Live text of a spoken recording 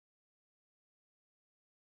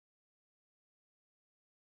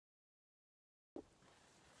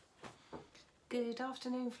Good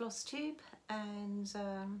afternoon, Flosstube, and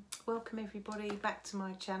welcome everybody back to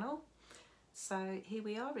my channel. So here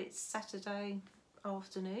we are, it's Saturday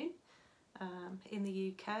afternoon in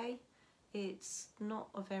the UK. It's not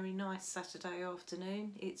a very nice Saturday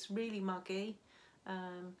afternoon, it's really muggy,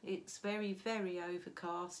 it's very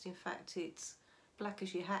overcast. In fact, it's black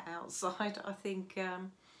as your hat outside. I think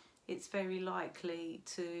it's very likely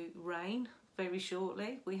to rain very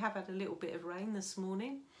shortly. We have had a little bit of rain this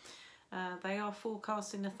morning. They are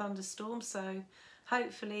forecasting a thunderstorm, so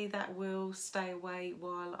hopefully that will stay away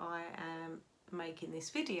while I am making this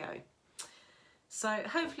video. So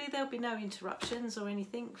hopefully there'll be no interruptions or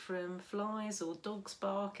anything from flies or dogs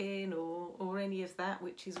barking or any of that,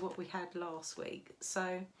 which is what we had last week.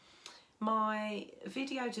 So my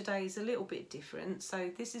video today is a little bit different.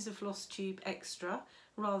 So this is a Flosstube Extra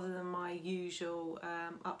rather than my usual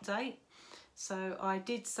update. So I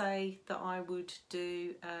did say that I would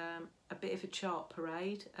do a bit of a chart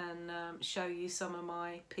parade and show you some of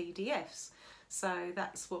my PDFs. So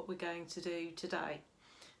that's what we're going to do today.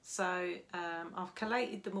 So I've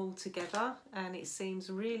collated them all together, and it seems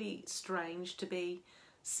really strange to be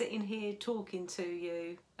sitting here talking to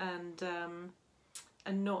you and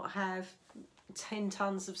not have 10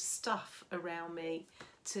 tons of stuff around me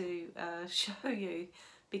to show you,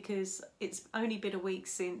 because it's only been a week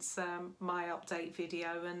since my update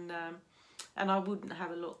video, and I wouldn't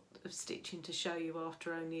have a lot of stitching to show you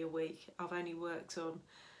after only a week. I've only worked on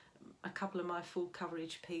a couple of my full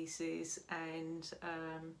coverage pieces, and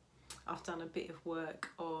I've done a bit of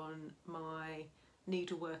work on my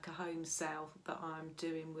needlework at home sale that I'm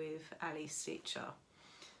doing with Stitcher.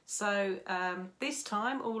 So this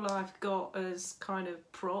time all I've got is kind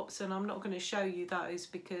of props, and I'm not going to show you those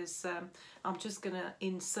because I'm just going to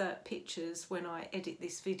insert pictures when I edit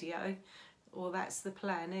this video, or that's the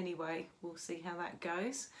plan anyway. We'll see how that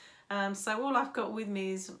goes. So all I've got with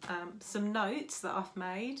me is some notes that I've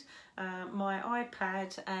made, my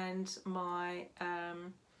iPad and my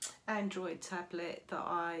Android tablet that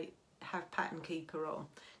I have Pattern Keeper on,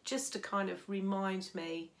 just to kind of remind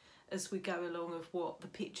me as we go along of what the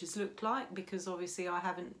pictures look like, because obviously I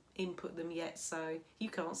haven't input them yet, so you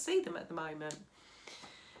can't see them at the moment.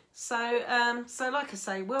 So like I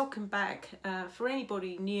say, welcome back. For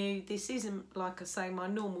anybody new, this isn't, like I say, my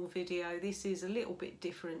normal video. This is a little bit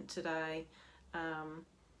different today.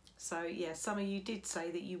 So yeah, some of you did say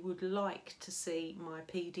that you would like to see my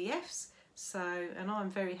PDFs. So, and I'm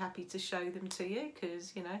very happy to show them to you,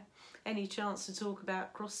 because, you know, any chance to talk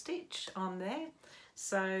about cross stitch, I'm there.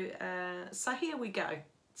 So, so here we go.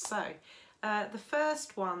 So, the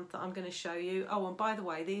first one that I'm going to show you, oh, and by the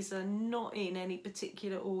way, these are not in any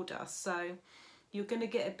particular order, so you're going to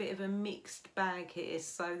get a bit of a mixed bag here.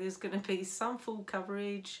 So there's going to be some full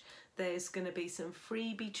coverage, there's going to be some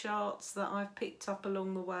freebie charts that I've picked up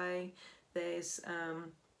along the way, there's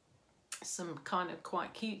some kind of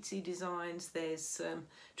quite cutesy designs, there's some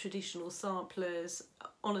traditional samplers.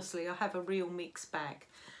 Honestly, I have a real mixed bag,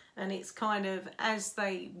 and it's kind of as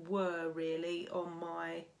they were really on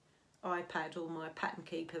my iPad or my Pattern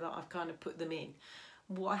Keeper that I've kind of put them in.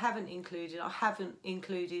 What I haven't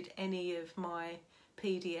included any of my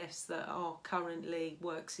PDFs that are currently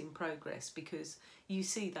works in progress, because you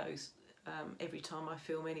see those every time I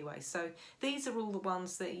film anyway. So these are all the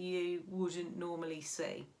ones that you wouldn't normally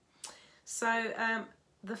see. So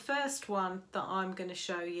the first one that I'm going to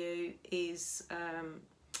show you is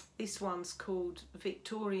this one's called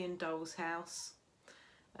Victorian Doll's House,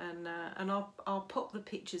 and I'll pop the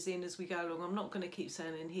pictures in as we go along. I'm not going to keep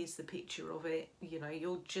saying, and here's the picture of it. You know,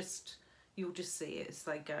 you'll just see it as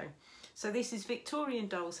they go. So this is Victorian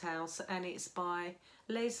Doll's House, and it's by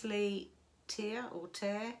Leslie Tear,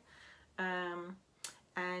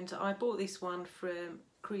 and I bought this one from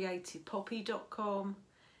creativepoppy.com.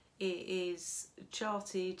 It is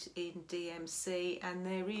charted in DMC, and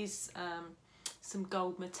there is some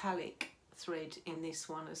gold metallic thread in this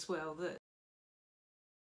one as well that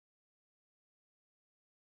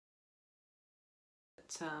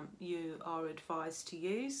you are advised to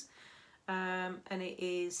use, and it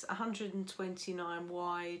is 129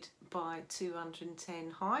 wide by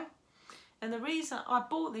 210 high. And the reason I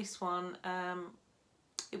bought this one,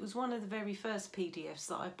 it was one of the very first PDFs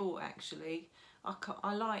that I bought actually.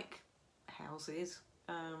 I like houses.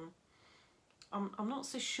 I'm not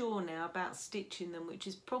so sure now about stitching them, which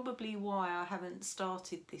is probably why I haven't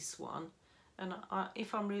started this one. And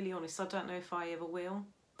if I'm really honest, I don't know if I ever will.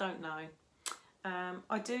 Don't know.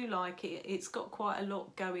 I do like it. It's got quite a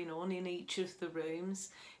lot going on in each of the rooms.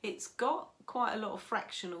 It's got quite a lot of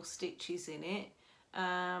fractional stitches in it,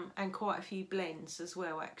 and quite a few blends as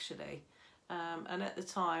well actually. And at the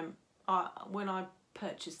time when I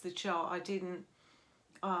purchased the chart, I didn't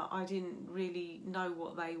really know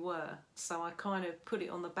what they were, so I kind of put it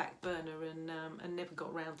on the back burner and never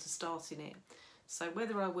got round to starting it. So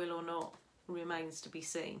whether I will or not remains to be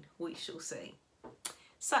seen. We shall see.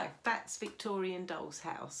 So that's Victorian Doll's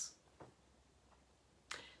House.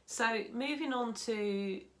 So moving on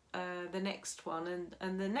to the next one,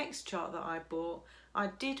 and the next chart that I bought, I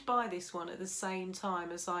did buy this one at the same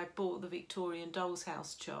time as I bought the Victorian Doll's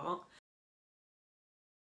House chart.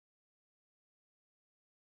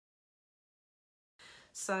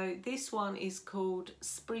 So this one is called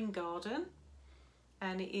Spring Garden,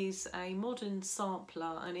 and it is a modern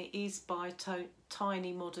sampler, and it is by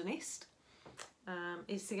Tiny Modernist.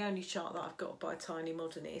 It's the only chart that I've got by Tiny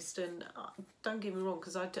Modernist, and don't get me wrong,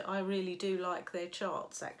 because I really do like their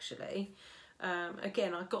charts actually.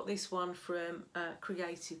 Again, I got this one from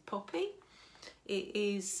Creative Poppy. It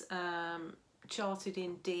is charted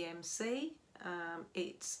in DMC.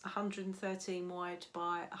 It's 113 wide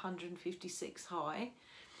by 156 high,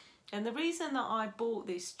 and the reason that I bought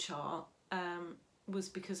this chart was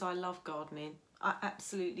because I love gardening. I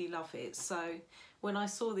absolutely love it. So when I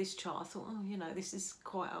saw this chart, I thought, oh, you know, this is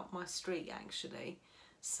quite up my street actually.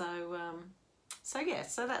 So yeah,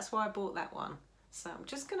 so that's why I bought that one. So I'm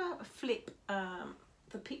just gonna flip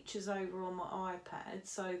the pictures over on my iPad,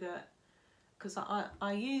 so that, because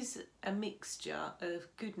I use a mixture of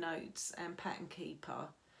GoodNotes and Pattern Keeper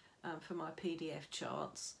for my PDF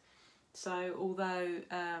charts. So although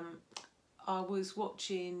I was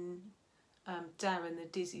watching Darren the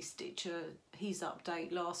Dizzystitcher, his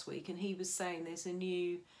update last week, and he was saying there's a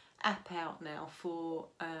new app out now for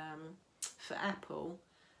Apple,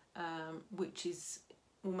 which is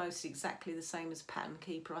almost exactly the same as Pattern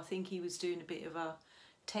Keeper. I think he was doing a bit of a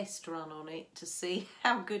test run on it to see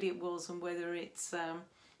how good it was and whether it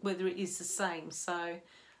is the same. So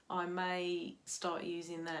I may start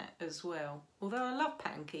using that as well. Although I love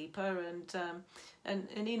Pattern Keeper, and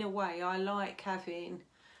in a way I like having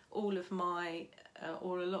all of my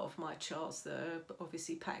or a lot of my charts that are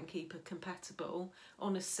obviously Pattern Keeper compatible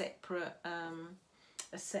on a separate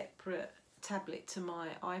tablet to my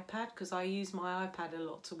iPad, because I use my iPad a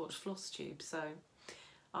lot to watch Flosstube, so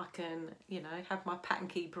I can, you know, have my Pattern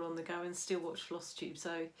Keeper on the go and still watch Flosstube,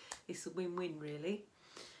 so it's a win-win really.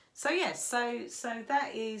 So yes, so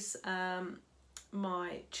that is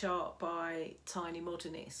my chart by Tiny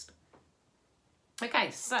Modernist.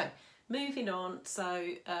 Okay, so moving on. So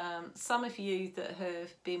some of you that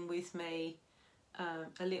have been with me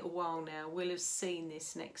a little while now will have seen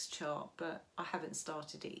this next chart, but I haven't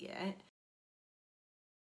started it yet.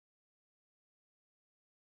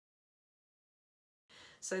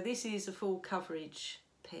 So this is a full coverage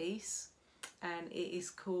piece, and it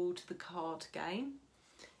is called The Card Game.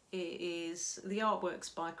 It is, the artwork's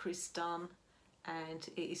by Chris Dunn, and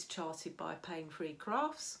it is charted by Pain Free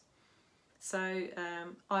Crafts. So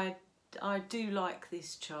I do like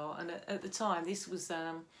this chart, and at the time this was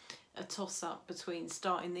a toss-up between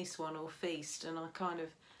starting this one or Feast, and I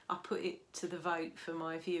put it to the vote for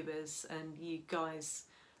my viewers, and you guys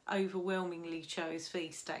overwhelmingly chose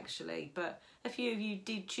Feast actually, but a few of you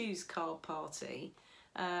did choose Card Party,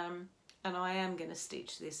 and I am going to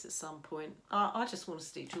stitch this at some point. I just want to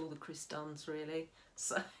stitch all the Chris Dunns really,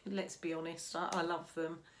 so let's be honest, I love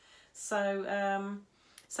them. So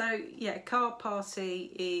so yeah, Card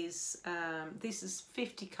Party is, this is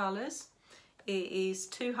 50 colours. It is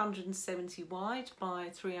 270 wide by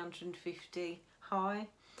 350 high,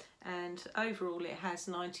 and overall it has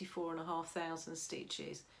 94,500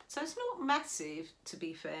 stitches. So it's not massive, to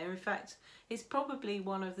be fair. In fact, it's probably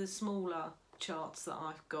one of the smaller charts that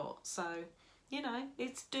I've got. So, you know,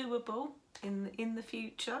 it's doable in the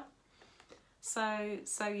future. So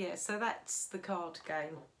yeah, so that's The Card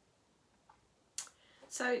Game.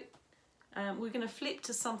 So we're going to flip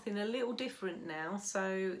to something a little different now.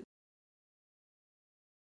 So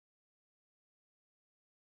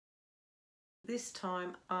this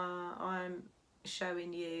time I'm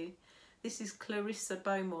showing you, this is Clarissa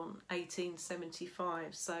Beaumont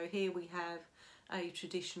 1875. So here we have a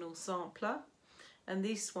traditional sampler, and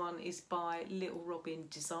this one is by Little Robin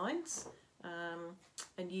Designs,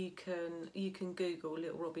 and you can Google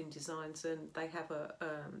Little Robin Designs, and they have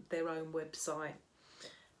their own website.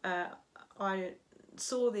 I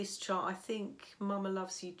saw this chart, I think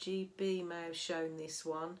MommalovesyouGB may have shown this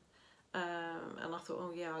one, and I thought,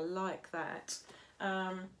 oh yeah, I like that.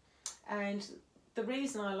 And the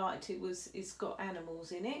reason I liked it was it's got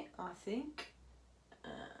animals in it, I think.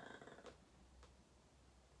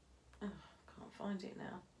 Oh, can't find it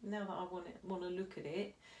now. Now that I want to look at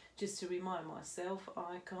it, just to remind myself,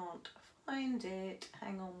 I can't find it.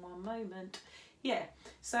 Hang on one moment. Yeah,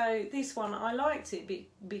 so this one I liked it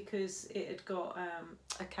because it had got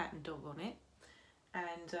a cat and dog on it,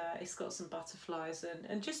 and it's got some butterflies,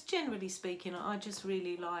 and just generally speaking, I just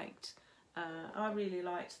really liked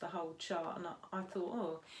the whole chart, and I thought,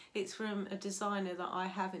 oh, it's from a designer that I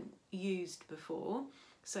haven't used before,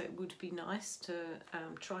 so it would be nice to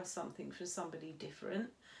try something for somebody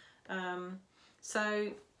different.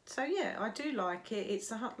 So yeah, I do like it. It's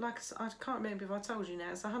like I can't remember if I told you now.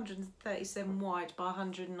 It's 137 wide by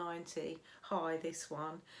 190 high. This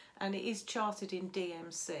one, and it is charted in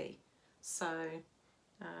DMC. So,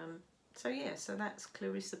 so yeah, so that's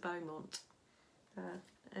Clarissa Beaumont,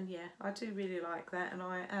 and yeah, I do really like that, and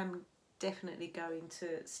I am definitely going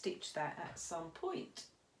to stitch that at some point.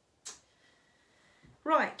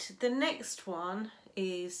 Right, the next one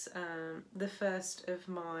is the first of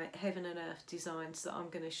my Heaven and Earth designs that I'm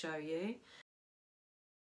going to show you.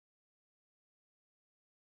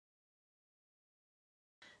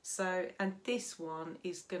 So, and this one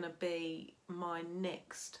is going to be my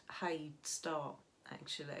next Haid start,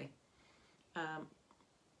 actually.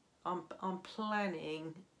 I'm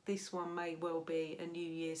planning, this one may well be a New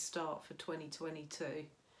Year's start for 2022,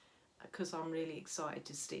 because I'm really excited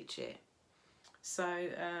to stitch it. So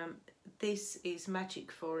this is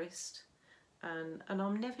Magic Forest, and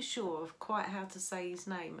I'm never sure of quite how to say his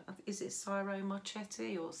name. Is it Ciro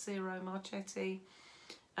Marchetti or Ciro Marchetti?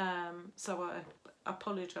 So I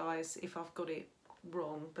apologise if I've got it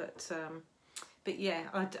wrong, but yeah,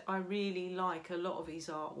 I really like a lot of his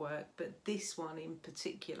artwork, but this one in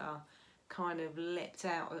particular kind of leapt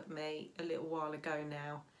out at me a little while ago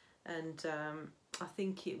now, and I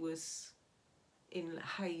think it was in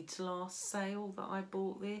Haid's last sale that I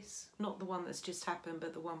bought this, not the one that's just happened,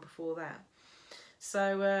 but the one before that.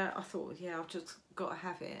 So I thought, yeah, I've just got to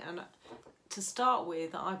have it. And to start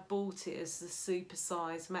with, I bought it as the super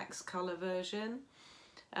size max colour version,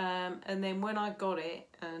 and then when I got it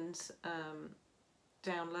and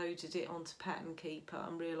downloaded it onto Pattern Keeper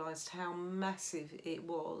and realised how massive it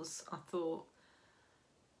was, I thought,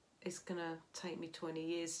 it's gonna take me 20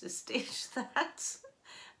 years to stitch that.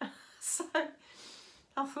 So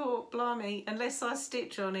I thought, blimey, unless I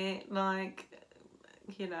stitch on it, like,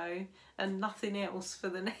 you know, and nothing else for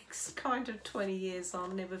the next kind of 20 years, I'll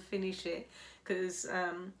never finish it. Because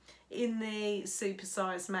in the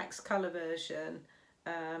supersized max colour version,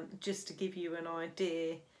 just to give you an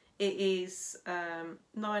idea, it is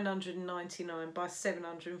 999 by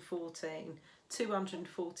 714,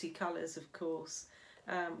 240 colours, of course,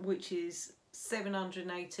 which is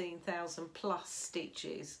 718,000 plus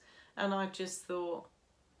stitches. And I just thought,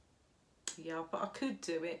 yeah, but I could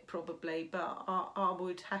do it probably, but I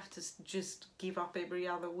would have to just give up every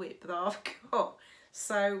other whip that I've got.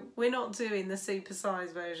 So we're not doing the super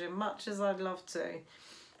size version, much as I'd love to.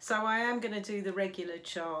 So I am going to do the regular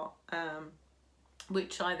chart,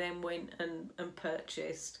 which I then went and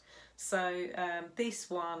purchased. So this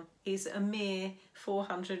one is a mere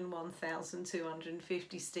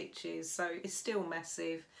 401,250 stitches, so it's still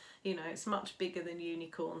massive. You know, it's much bigger than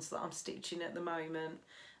Unicorns that I'm stitching at the moment,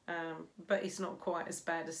 but it's not quite as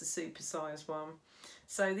bad as the super size one.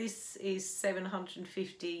 So this is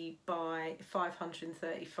 750 by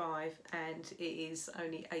 535, and it is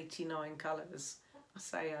only 89 colours. I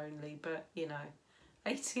say only, but you know,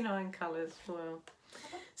 89 colours, well.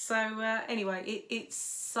 So anyway, it's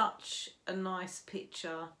such a nice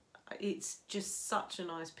picture. It's just such a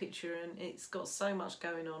nice picture, and it's got so much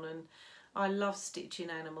going on, and I love stitching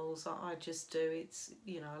animals. I just do. It's,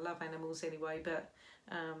 you know, I love animals anyway, but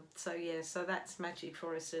so yeah, so that's Magic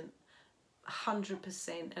Forest, and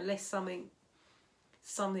 100%, unless something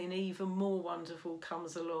even more wonderful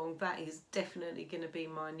comes along, that is definitely going to be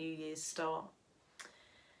my New Year's start.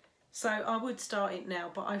 So I would start it now,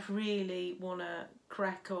 but I really want to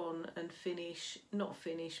crack on and finish, not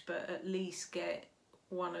finish, but at least get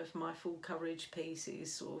one of my full coverage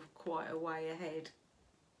pieces sort of quite a way ahead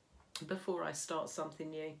before I start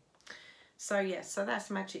something new. So yeah, so that's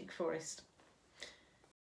Magic Forest.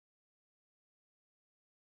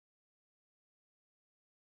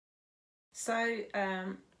 So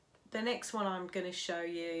the next one I'm going to show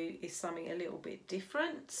you is something a little bit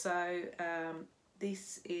different. So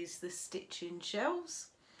this is the Stitching Shells,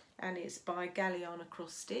 and it's by Galliana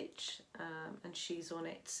Cross Stitch, and she's on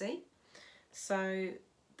Etsy. So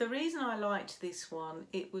the reason I liked this one,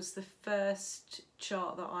 it was the first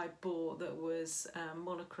chart that I bought that was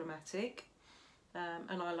monochromatic,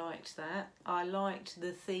 and I liked that. I liked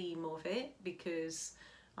the theme of it because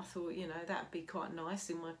I thought, you know, that'd be quite nice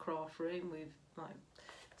in my craft room with like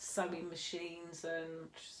sewing machines,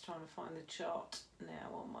 and just trying to find the chart now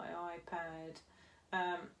on my iPad.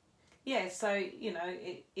 Yeah, so you know,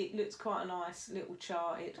 it looks quite a nice little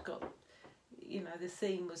chart. It got, you know, the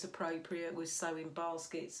theme was appropriate with sewing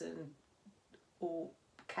baskets and all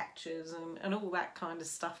catchers and all that kind of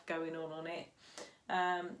stuff going on it.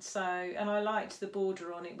 So, and I liked the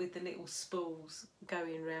border on it with the little spools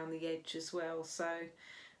going around the edge as well. So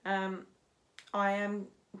I am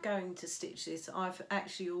going to stitch this. I've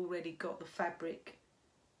actually already got the fabric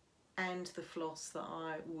and the floss that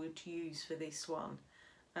I would use for this one.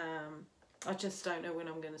 I just don't know when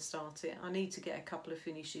I'm going to start it. I need to get a couple of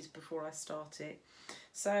finishes before I start it.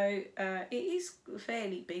 So it is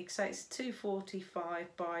fairly big, so it's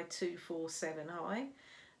 245 by 247 high.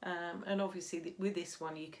 And obviously with this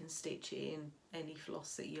one you can stitch it in any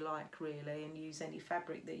floss that you like really, and use any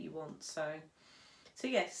fabric that you want. So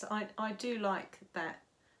yes, I do like that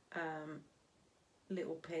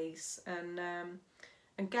little piece. And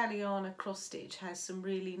Galliana Cross Stitch has some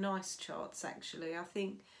really nice charts actually. I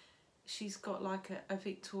think she's got like a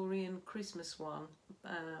Victorian Christmas one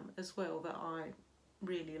as well that I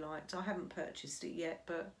really liked. I haven't purchased it yet,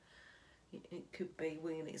 but it could be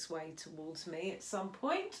winging its way towards me at some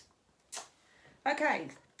point. Okay,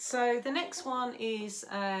 so the next one is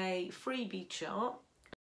a freebie chart.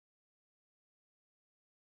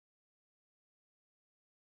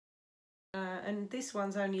 And this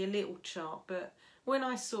one's only a little chart, but when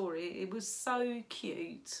I saw it, it was so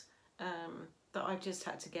cute that I just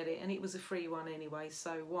had to get it, and it was a free one anyway,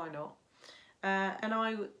 so why not? And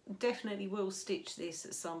I definitely will stitch this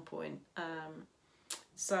at some point.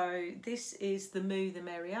 So this is the Moo the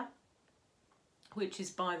Merrier, which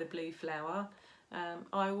is by the Blue Flower.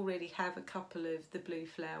 I already have a couple of the Blue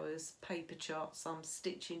Flowers paper charts. I'm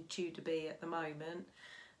stitching Tudor Bee at the moment.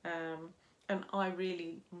 And I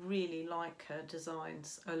really like her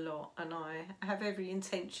designs a lot, and I have every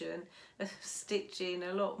intention of stitching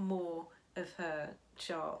a lot more of her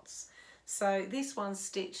charts. So this one's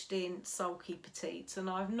stitched in Sulky Petite, and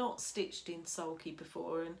I've not stitched in Sulky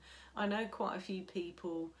before, and I know quite a few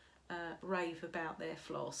people rave about their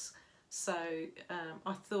floss. So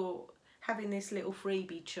I thought having this little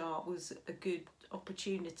freebie chart was a good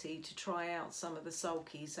opportunity to try out some of the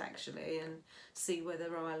sulkies actually and see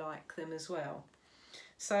whether I like them as well.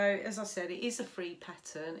 So as I said, it is a free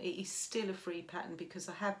pattern. It is still a free pattern because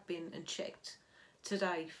I have been and checked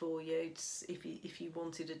today for you if you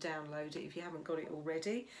wanted to download it, if you haven't got it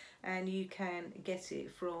already, and you can get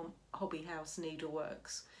it from Hobby House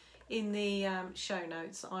Needleworks. In the show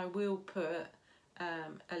notes I will put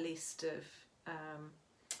a list of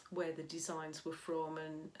where the designs were from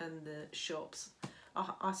and the shops.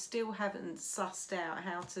 I still haven't sussed out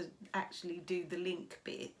how to actually do the link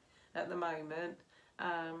bit at the moment.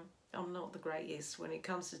 I'm not the greatest when it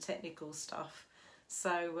comes to technical stuff,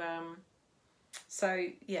 so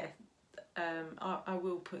yeah, I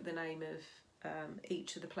will put the name of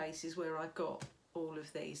each of the places where I got all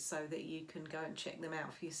of these so that you can go and check them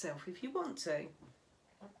out for yourself if you want to.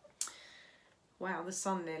 Wow, the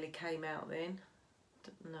sun nearly came out then.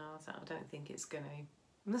 No, I don't think it's going to.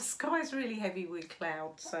 The sky's really heavy with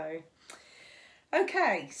clouds, so.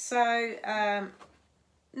 Okay, so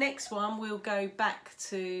next one we'll go back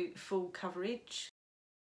to full coverage.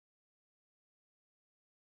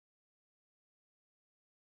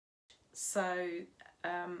 So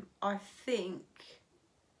I think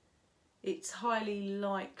it's highly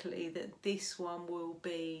likely that this one will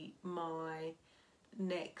be my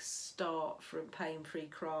next start from Pain-Free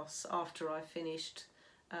Crafts after I finished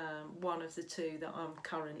one of the two that I'm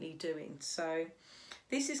currently doing. So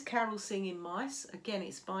this is Carol Singing Mice. Again,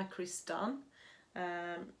 it's by Chris Dunn,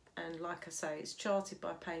 and like I say, it's charted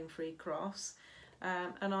by Pain-Free Crafts,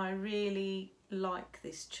 and I really like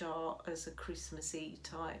this chart as a Christmassy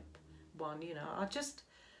type one. You know,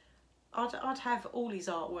 I'd have all his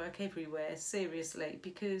artwork everywhere, seriously,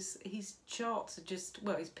 because his charts are just,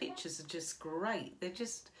 well, his pictures are just great. They're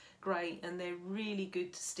just great, and they're really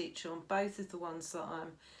good to stitch on. Both of the ones that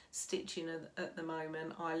I'm stitching at the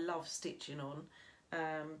moment, I love stitching on.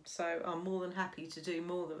 So I'm more than happy to do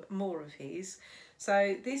more of his.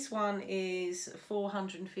 So this one is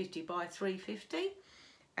 450 by 350,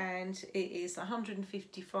 and it is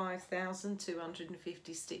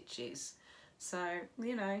 155,250 stitches. So,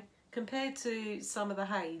 you know, compared to some of the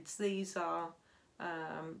Hades, these are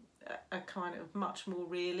a kind of much more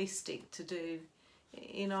realistic to do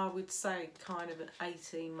in, I would say, kind of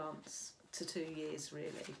 18 months to 2 years,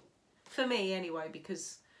 really. For me anyway,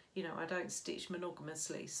 because, you know, I don't stitch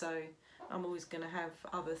monogamously, so I'm always going to have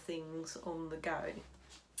other things on the go.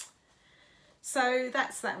 So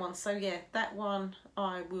that's that one. So yeah, that one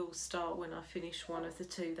I will start when I finish one of the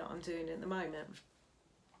two that I'm doing at the moment.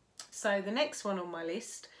 So the next one on my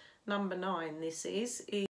list, number 9, this is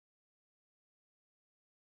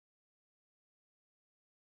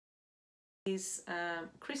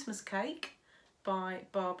Christmas Cake by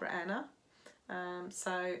Barbara Anna.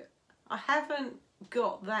 So I haven't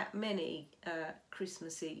got that many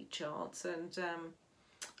Christmassy charts, and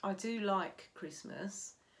I do like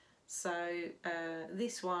Christmas. So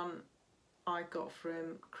this one I got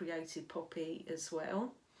from Creative Poppy as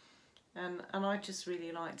well, and I just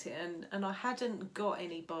really liked it, and I hadn't got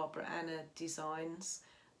any Barbara Anna designs,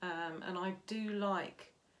 and I do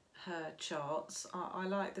like her charts. I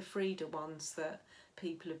like the Frida ones that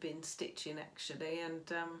people have been stitching actually,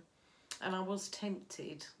 and I was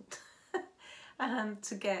tempted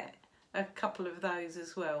to get a couple of those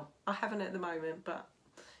as well. I haven't at the moment, but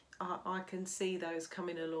I can see those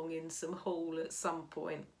coming along in some haul at some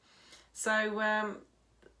point. So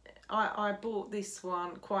I bought this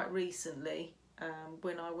one quite recently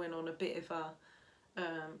when I went on a bit of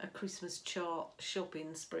a Christmas chart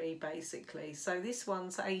shopping spree basically. So this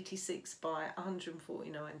one's 86 by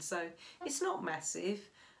 149, so it's not massive,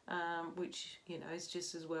 which you know is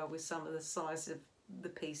just as well with some of the size of the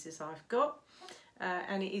pieces I've got,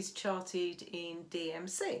 and it is charted in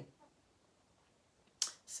DMC.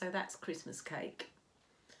 So that's Christmas Cake.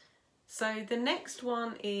 So the next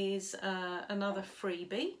one is another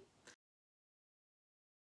freebie.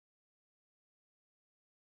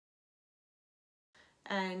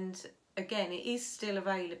 And again, it is still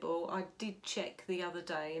available. I did check the other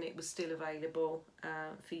day and it was still available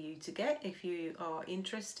for you to get if you are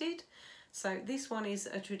interested. So this one is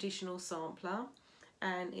a traditional sampler,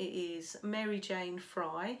 and it is Mary Jane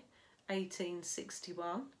Fry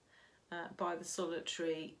 1861 by the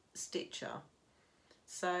Solitary Stitcher.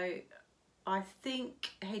 So I think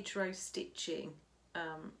Hedgerow Stitching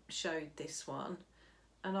showed this one,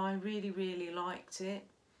 and I really liked it.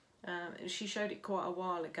 She showed it quite a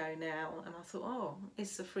while ago now, and I thought, oh,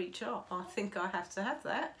 it's a free chart, I think I have to have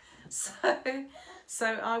that.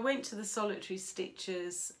 So I went to the Solitary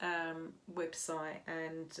Stitchers website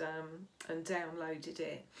and downloaded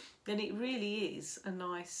it, and it really is a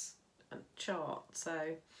nice chart.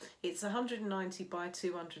 So it's 190 by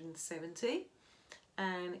 270,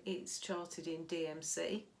 and it's charted in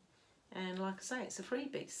DMC, and like I say, it's a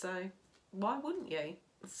freebie, so why wouldn't you?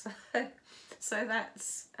 So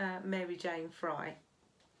that's Mary Jane Fry.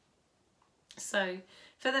 So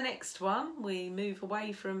for the next one, we move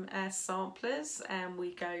away from our samplers and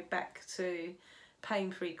we go back to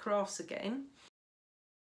pain-free crafts again.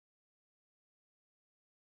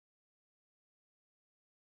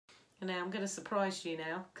 And now I'm going to surprise you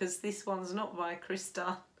now, because this one's not by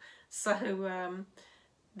Krista. So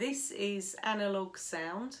this is Analog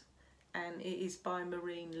Sound, and it is by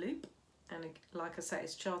Marine Loop. And like I say,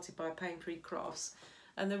 it's charted by Pain-Free Crafts.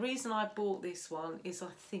 And the reason I bought this one is I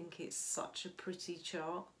think it's such a pretty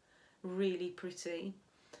chart, really pretty.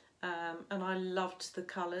 And I loved the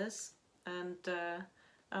colours, and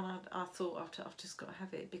I thought I've just got to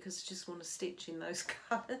have it because I just want to stitch in those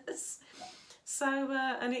colours. So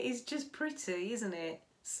and it is just pretty, isn't it?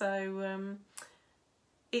 So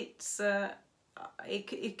it's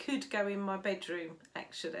it could go in my bedroom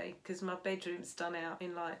actually, because my bedroom's done out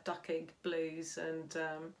in like duck egg blues, and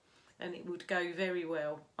it would go very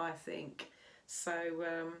well, I think.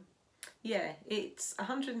 So yeah, it's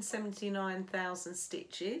 179,000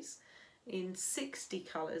 stitches in 60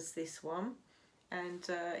 colours, this one, and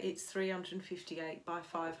it's 358 by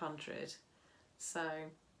 500. So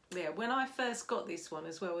yeah, when I first got this one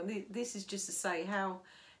as well, and this is just to say how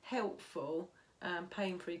helpful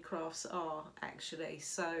Pain-Free Crafts are actually.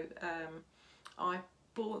 So I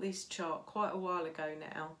bought this chart quite a while ago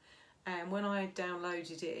now, and when I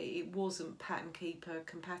downloaded it, it wasn't Pattern Keeper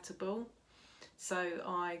compatible. So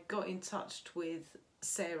I got in touch with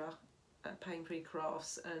Sarah at Pain-Free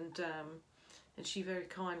Crafts, and she very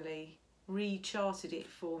kindly recharted it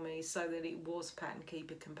for me so that it was Pattern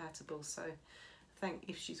Keeper compatible. So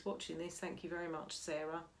if she's watching this, thank you very much,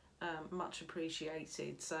 Sarah. Much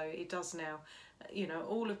appreciated. So it does now, you know,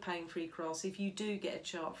 all of Pain-Free Crafts, if you do get a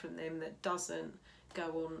chart from them that doesn't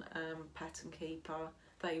go on Pattern Keeper,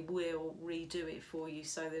 they will redo it for you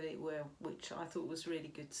so that it will, which I thought was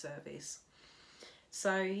really good service.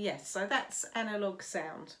 So yes, so that's Analog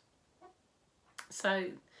Sound. So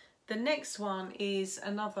the next one is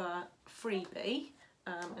another freebie,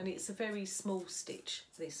 and it's a very small stitch,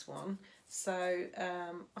 this one. So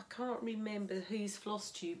I can't remember whose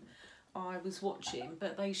Flosstube I was watching,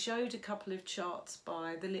 but they showed a couple of charts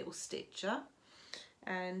by the Little Stitcher,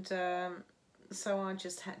 and so I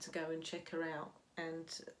just had to go and check her out, and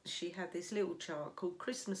she had this little chart called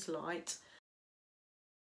Christmas Light.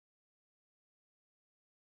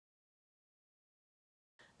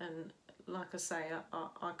 And like I say,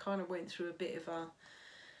 I kind of went through a bit of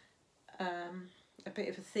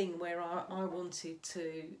a thing where I wanted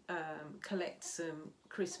to collect some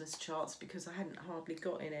Christmas charts because I hadn't hardly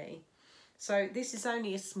got any. So this is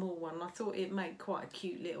only a small one. I thought it'd make quite a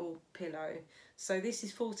cute little pillow. So this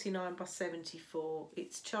is 49 by 74.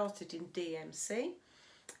 It's charted in DMC,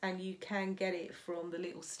 and you can get it from the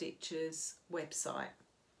Little Stitchers website.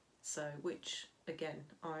 So, which again,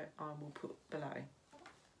 I will put below.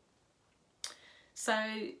 So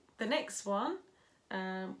the next one,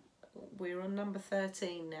 we're on number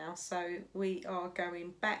 13 now. So we are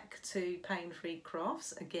going back to Pain Free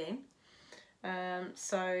Crafts again.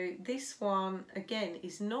 So this one again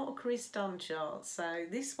is not a Chris Dunn chart. So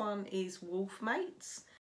this one is Wolfmates.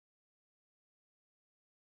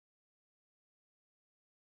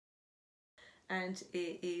 And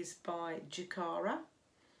it is by Jakara.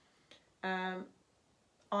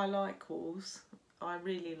 I like wolves. I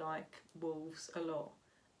really like wolves a lot.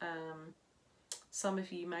 Some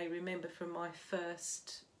of you may remember from my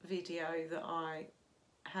first video that I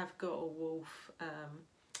have got a wolf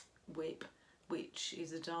whip, which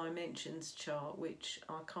is a dimensions chart, which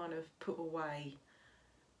I kind of put away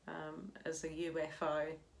as a UFO.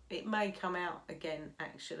 It may come out again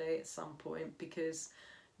actually at some point, because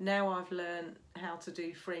now I've learned how to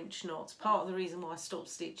do French knots. Part of the reason why I stopped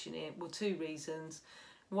stitching it, well, two reasons.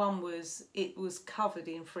 One was it was covered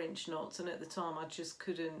in French knots, and at the time I just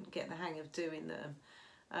couldn't get the hang of doing them.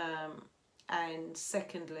 And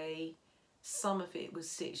secondly, some of it was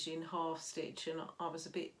stitched in half stitch, and I was a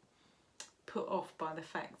bit put off by the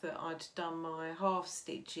fact that I'd done my half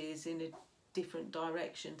stitches in a different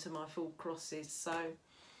direction to my full crosses.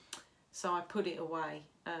 So I put it away.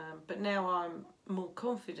 But now I'm more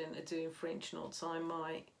confident at doing French knots, I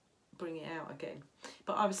might bring it out again.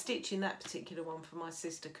 But I was stitching that particular one for my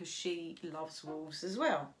sister because she loves wolves as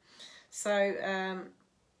well. So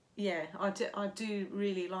yeah, I do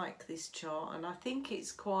really like this chart, and I think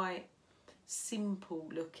it's quite simple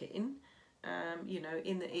looking, you know,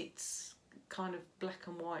 in that it's kind of black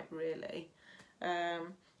and white really,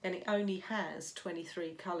 and it only has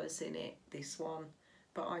 23 colours in it, this one,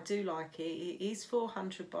 but I do like it. It is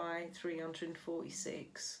 400 by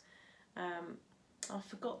 346. I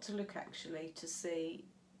forgot to look actually to see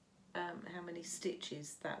how many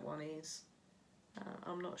stitches that one is.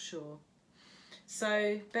 I'm not sure.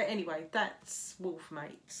 So, but anyway, that's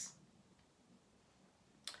Wolfmates.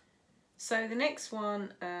 So the next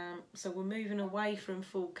one, so we're moving away from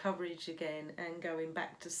full coverage again and going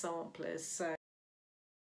back to samplers. So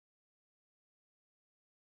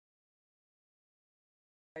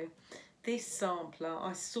this sampler,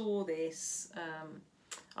 I saw this,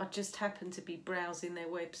 I just happened to be browsing their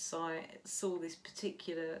website, saw this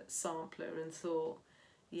particular sampler and thought,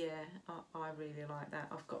 yeah, I really like that.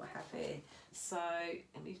 I've got to have it. So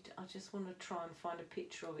I just want to try and find a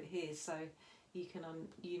picture of it here so you can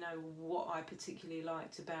you know what I particularly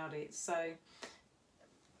liked about it. So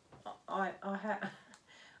I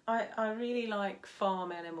really like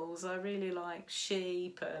farm animals. I really like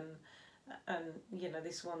sheep, and you know,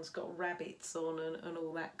 this one's got rabbits on and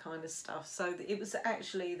all that kind of stuff. So it was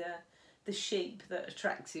actually the sheep that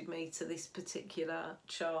attracted me to this particular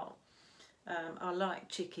chart. I like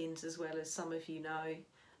chickens as well, as some of you know.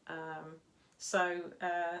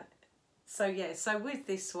 So yeah, so with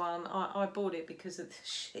this one, I bought it because of the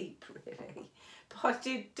sheep really. But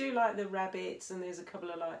I do like the rabbits, and there's a couple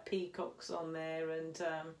of like peacocks on there, and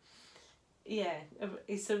yeah,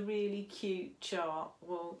 it's a really cute chart.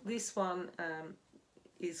 Well, this one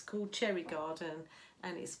is called Cherry Garden,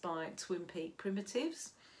 and it's by Twin Peak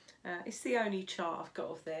Primitives. It's the only chart I've got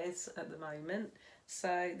of theirs at the moment.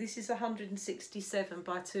 So this is 167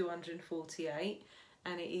 by 248,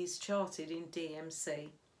 and it is charted in DMC.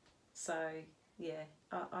 So yeah,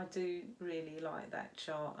 I do really like that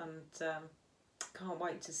chart, and can't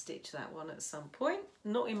wait to stitch that one at some point.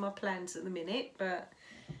 Not in my plans at the minute, but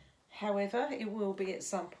however, it will be at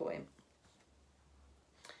some point.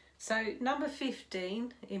 So number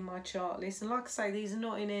 15 in my chart list, and like I say, these are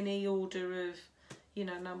not in any order of, you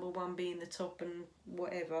know, number one being the top and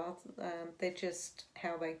whatever. They're just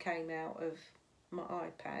how they came out of my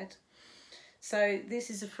iPad. So this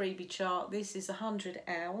is a freebie chart. This is 100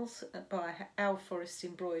 Owls by Owl Forest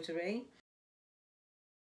Embroidery.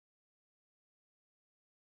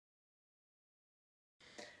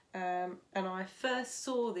 And I first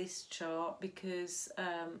saw this chart because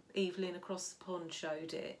Evelyn across the pond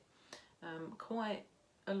showed it quite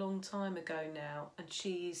a long time ago now, and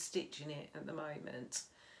she's stitching it at the moment,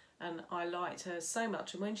 and I liked her so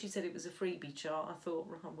much. And when she said it was a freebie chart, I thought,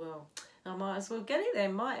 right, well, I might as well get it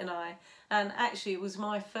then, mightn't I? And actually it was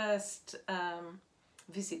my first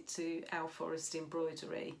visit to Our Forest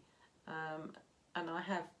Embroidery, and I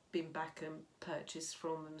have been back and purchased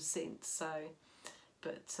from them since. So,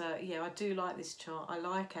 but yeah, I do like this chart. I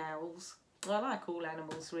like owls. I like all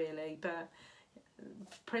animals really, but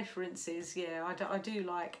preferences, yeah, I do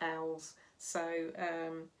like owls. So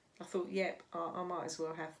I thought, yep, I might as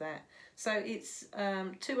well have that. So it's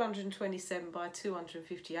 227 by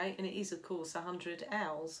 258, and it is of course 100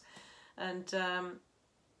 owls. And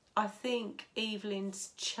I think Evelyn's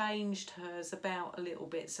changed hers about a little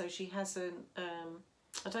bit, so she hasn't,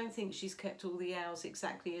 I don't think she's kept all the owls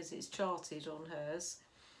exactly as it's charted on hers.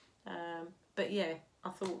 But yeah, I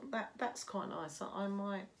thought that's quite nice. I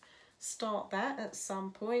might start that at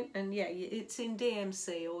some point. And yeah, it's in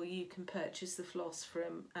DMC, or you can purchase the floss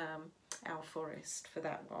from Our Forest for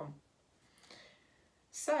that one.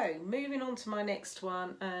 So moving on to my next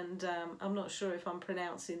one, and I'm not sure if I'm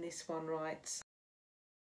pronouncing this one right.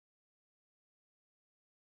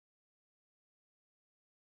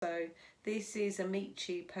 So this is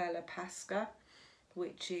Amici per la Pasca,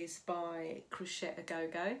 which is by Crocette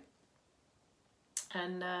Gogo.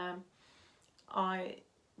 And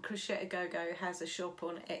Crocette Gogo has a shop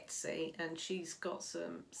on Etsy, and she's got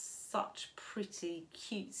some such pretty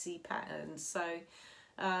cutesy patterns. So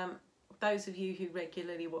those of you who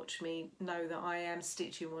regularly watch me know that I am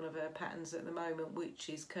stitching one of her patterns at the moment, which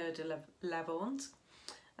is Coeur de Lavande.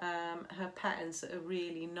 Her patterns are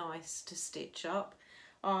really nice to stitch up.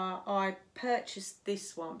 I purchased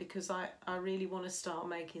this one because I really want to start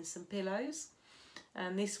making some pillows,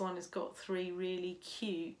 and this one has got 3 really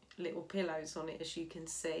cute little pillows on it, as you can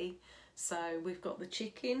see. So we've got the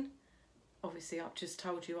chicken. Obviously I've just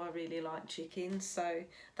told you I really like chickens, so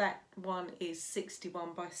that one is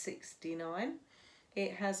 61 by 69.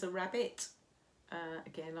 It has a rabbit.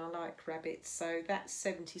 Again, I like rabbits, so that's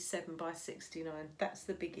 77 by 69. That's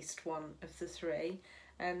the biggest one of the 3.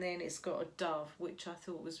 And then it's got a dove, which I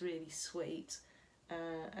thought was really sweet,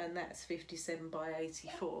 and that's 57 by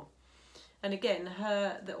 84. And again,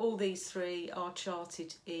 all these 3 are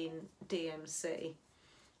charted in DMC.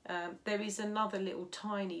 There is another little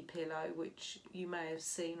tiny pillow, which you may have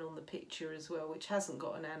seen on the picture as well, which hasn't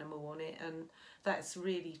got an animal on it, and that's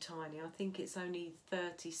really tiny. I think it's only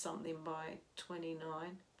 30 something by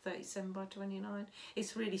 29, 37 by 29.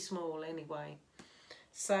 It's really small anyway.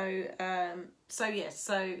 So yes,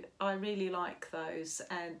 so I really like those,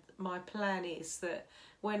 and my plan is that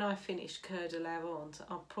when I finish Coeur de Lavande,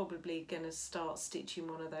 I'm probably going to start stitching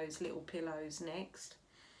one of those little pillows next.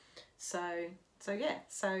 So yeah,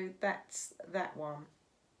 so that's that one.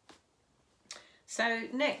 So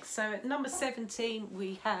next, so at number 17,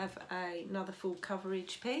 we have another full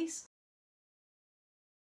coverage piece.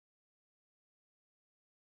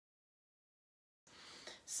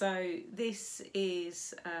 So this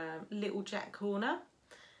is Little Jack Horner,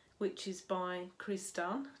 which is by Chris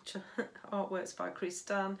Dunn, artworks by Chris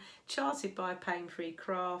Dunn, charted by Pain Free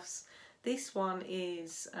Crafts. This one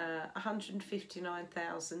is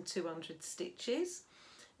 159,200 stitches,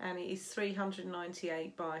 and it is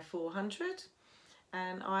 398 by 400.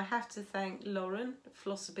 And I have to thank Lauren,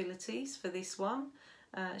 Flossabilities, for this one.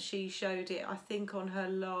 She showed it, I think, on her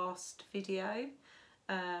last video.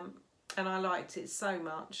 And I liked it so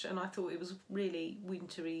much, and I thought it was really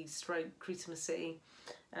wintry stroke Christmassy.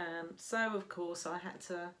 So of course I had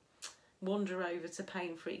to wander over to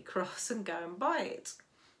Pain Free Crafts and go and buy it.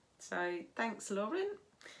 So thanks, Lauren.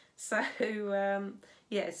 So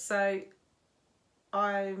yeah, so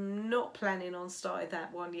I'm not planning on starting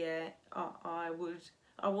that one yet. I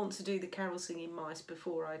want to do the carol singing mice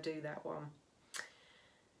before I do that one.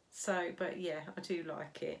 So, but yeah, I do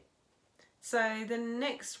like it. So the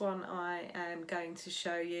next one I am going to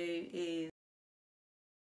show you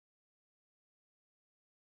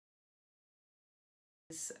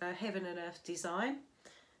is a Heaven and Earth design.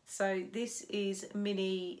 So this is a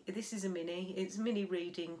mini, it's mini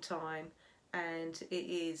reading time, and it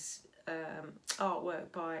is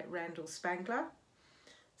artwork by Randall Spangler.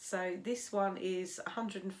 So this one is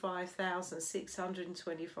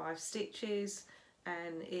 105,625 stitches,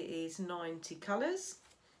 and it is 90 colours.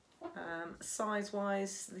 Size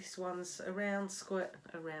wise, this one's around square,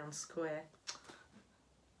 I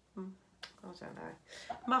don't know,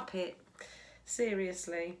 Muppet,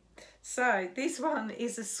 seriously. So this one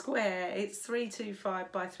is a square, it's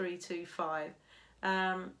 325 by 325.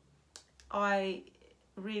 I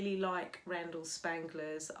really like Randall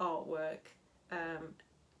Spangler's artwork.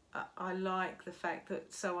 I like the fact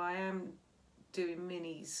that, so I am doing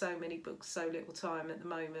minis, so many books, so little time at the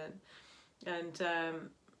moment, and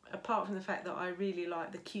apart from the fact that I really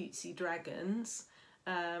like the cutesy dragons,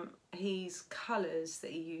 his colours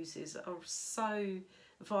that he uses are so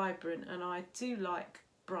vibrant, and I do like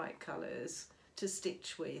bright colours to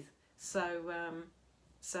stitch with. So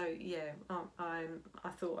so yeah, I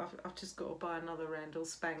thought I've just got to buy another Randall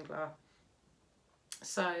Spangler.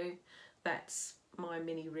 So that's my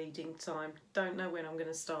mini reading time. Don't know when I'm going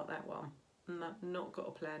to start that one. Not got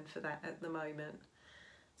a plan for that at the moment.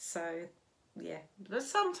 So yeah, but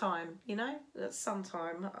sometime, you know, at some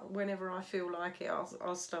time, whenever I feel like it,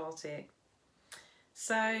 I'll start it.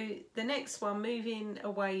 So the next one, moving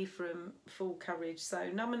away from full coverage, so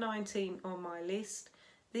number 19 on my list,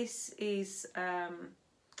 this is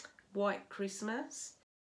White Christmas.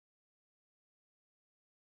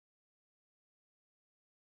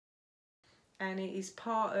 And it is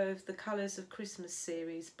part of the Colours of Christmas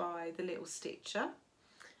series by the Little Stitcher,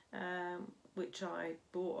 which I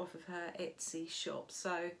bought off of her Etsy shop.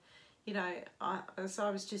 So, you know, as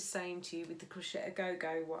I was just saying to you with the Crocette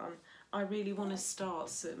Gogo one, I really want to start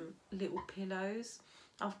some little pillows.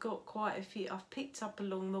 I've got quite a few. I've picked up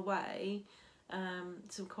along the way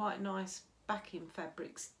some quite nice backing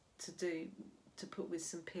fabrics to put with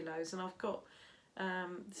some pillows, and I've got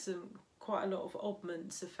quite a lot of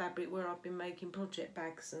oddments of fabric where I've been making project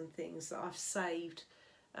bags and things that I've saved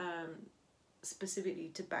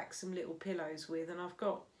specifically to back some little pillows with, and I've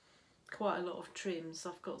got quite a lot of trims.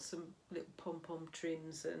 I've got some little pom-pom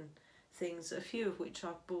trims and things, a few of which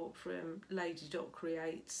I've bought from Lady Dot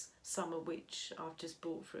Creates, some of which I've just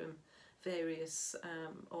bought from various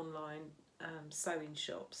online sewing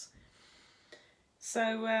shops.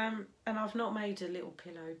 So and I've not made a little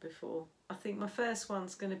pillow before. I think my first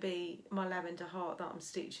one's going to be my lavender heart that I'm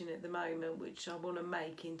stitching at the moment, which I want to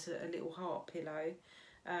make into a little heart pillow.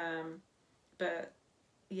 But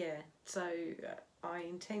yeah, so I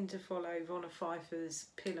intend to follow Vonna Pfeiffer's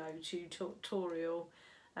pillow tutorial,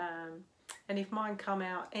 and if mine come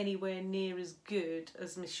out anywhere near as good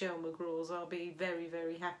as Michelle McGraw's, I'll be very,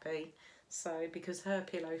 very happy. So, because her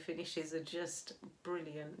pillow finishes are just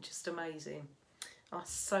brilliant, just amazing. I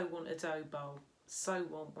so want a dough bowl, so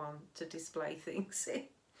want one to display things in.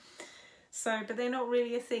 So, but they're not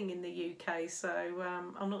really a thing in the UK, so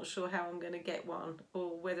I'm not sure how I'm going to get one,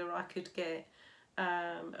 or whether I could get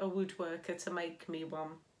a woodworker to make me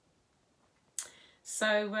one.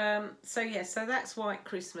 So, so yeah, so that's White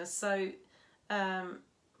Christmas. So,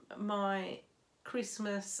 my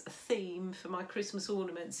Christmas theme for my Christmas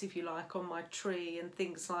ornaments, if you like, on my tree and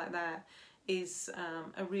things like that, is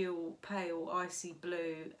a real pale icy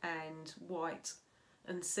blue and white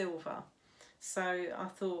and silver. So I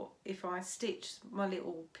thought if I stitch my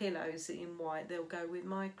little pillows in white, they'll go with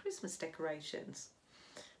my Christmas decorations.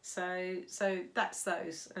 So that's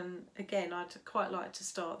those, and again, I'd quite like to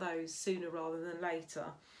start those sooner rather than later.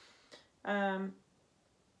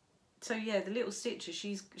 So yeah, the Little Stitcher,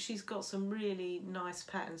 she's got some really nice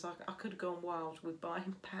patterns. I could have gone wild with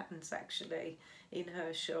buying patterns actually in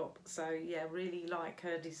her shop. So yeah, really like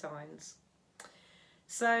her designs.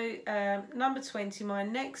 So number 20, my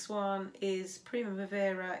next one is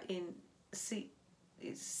Primavera in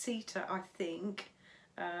Sita, I think.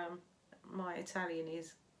 My Italian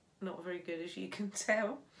is not very good, as you can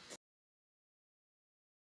tell.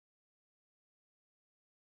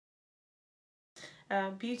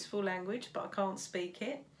 Beautiful language, but I can't speak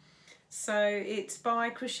it. So it's by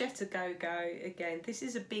Crocette Gogo again. This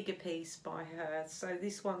is a bigger piece by her. So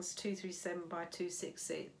this one's 237 by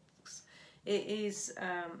 266. It is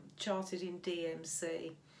charted in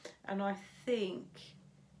DMC, and I think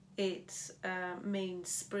it means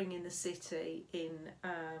spring in the city in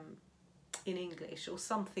English, or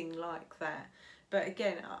something like that. But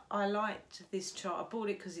again, I liked this chart. I bought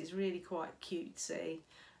it because it's really quite cutesy.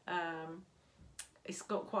 It's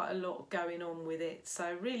got quite a lot going on with it, so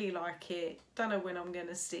I really like it. Don't know when I'm going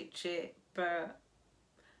to stitch it, but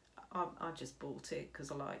I just bought it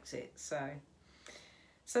because I liked it. So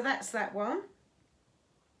that's that one.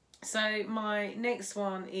 So my next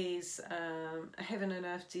one is a Heaven and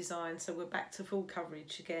Earth design, so we're back to full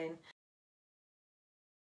coverage again.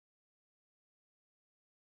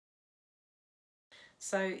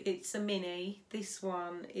 So it's a mini. This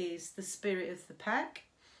one is the Spirit of the Pack,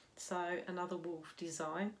 so another wolf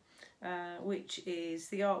design, which is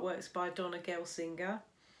the artworks by Donna Gelsinger.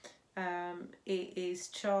 It is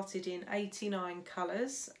charted in 89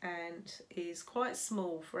 colours and is quite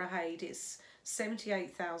small for a Haid. It's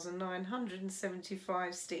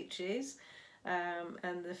 78,975 stitches,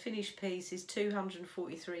 and the finished piece is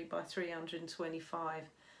 243 by 325.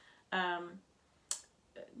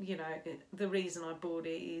 You know, the reason I bought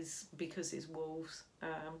it is because it's wolves,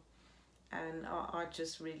 and I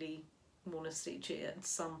just really want to stitch it at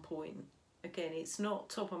some point. Again, it's not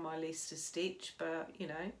top of my list to stitch, but you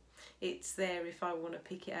know, it's there if I want to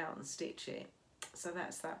pick it out and stitch it. So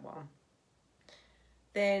that's that one.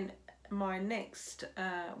 Then my next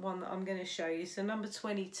one that I'm going to show you, so number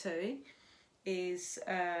 22, is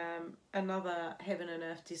another Heaven and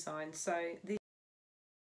Earth design. So this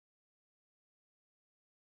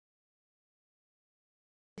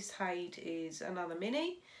Hade is another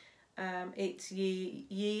mini. It's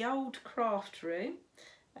Ye Old Craft Room,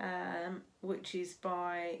 which is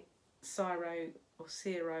by Ciro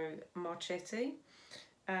Marchetti.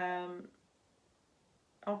 I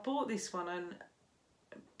bought this one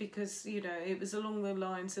because, you know, it was along the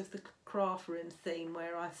lines of the craft room theme,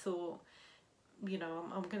 where I thought, you know,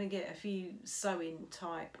 I'm going to get a few sewing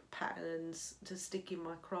type patterns to stick in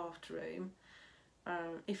my craft room.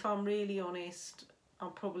 If I'm really honest,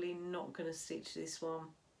 I'm probably not going to stitch this one.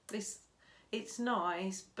 It's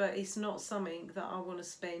nice, but it's not something that I want to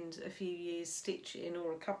spend a few years stitching,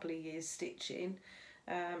 or a couple of years stitching.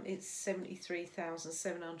 It's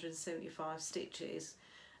 73,775 stitches.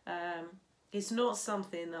 It's not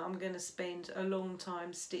something that I'm going to spend a long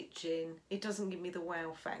time stitching. It doesn't give me the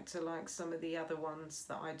wow factor like some of the other ones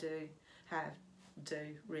that I do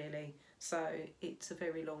really. So it's a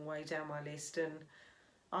very long way down my list, and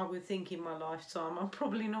I would think in my lifetime I'm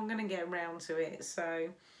probably not going to get around to it. So,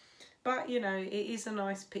 but you know, it is a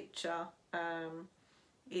nice picture.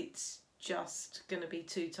 It's just going to be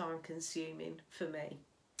too time consuming for me.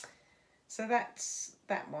 So that's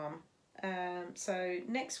that one. So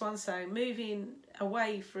next one, so moving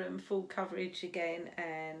away from full coverage again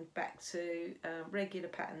and back to regular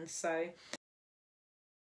patterns. So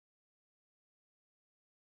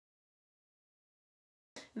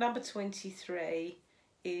number 23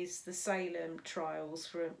 is the Salem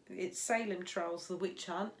Trials. It's Salem Trials, The Witch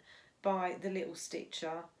Hunt by the Little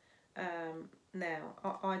Stitcher. Now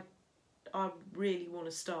I really want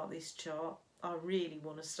to start this chart. I really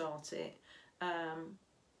want to start it.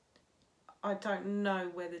 I don't know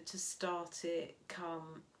whether to start it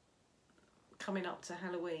coming up to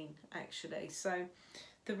Halloween, actually. So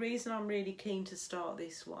the reason I'm really keen to start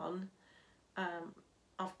this one, I'm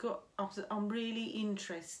really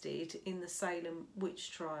interested in the Salem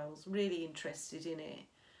Witch Trials, really interested in it.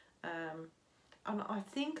 And I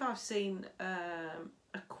think I've seen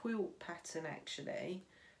a quilt pattern actually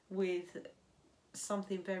with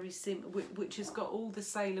something very similar, which has got all the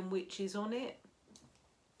Salem witches on it.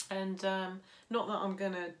 And not that I'm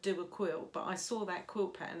going to do a quilt, but I saw that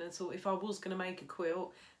quilt pattern and thought if I was going to make a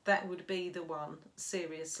quilt, that would be the one.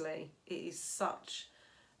 Seriously, it is such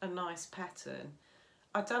a nice pattern.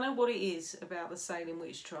 I don't know what it is about the Salem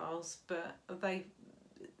Witch Trials, but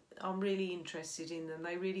I'm really interested in them.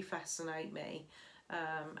 They really fascinate me,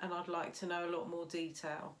 and I'd like to know a lot more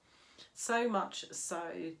detail. So much so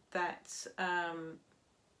that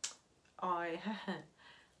I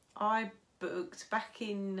booked back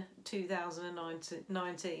in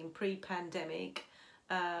 2019, pre-pandemic.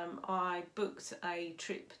 I booked a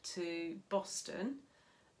trip to Boston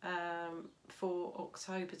for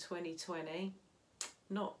October 2020,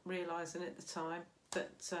 not realising at the time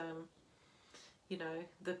that you know,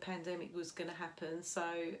 the pandemic was going to happen. So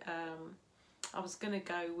I was going to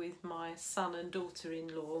go with my son and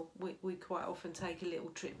daughter-in-law. We quite often take a little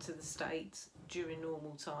trip to the States during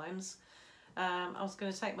normal times. I was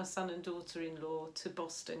going to take my son and daughter-in-law to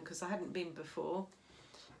Boston because I hadn't been before.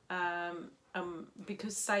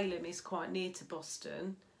 Because Salem is quite near to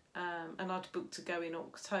Boston, and I'd booked to go in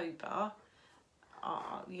October,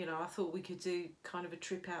 you know, I thought we could do kind of a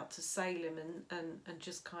trip out to Salem and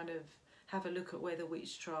just kind of have a look at where the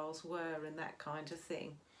witch trials were and that kind of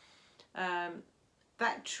thing.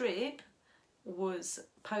 That trip was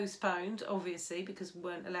postponed, obviously, because we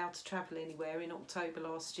weren't allowed to travel anywhere in October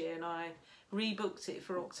last year, and I rebooked it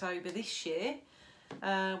for October this year,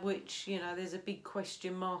 which, you know, there's a big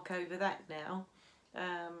question mark over that now.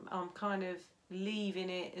 I'm kind of leaving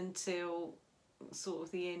it until sort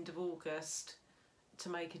of the end of August to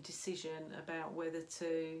make a decision about whether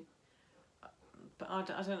to, but I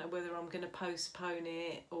don't know whether I'm going to postpone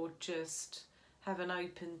it or just have an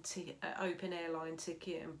open airline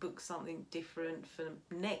ticket and book something different for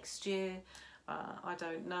next year. I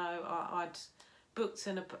don't know. I'd booked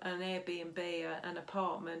an Airbnb, an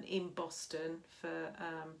apartment in Boston for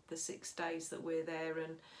the 6 days that we're there,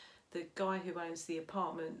 and the guy who owns the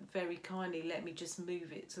apartment very kindly let me just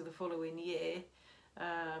move it to the following year.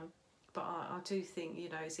 But I do think, you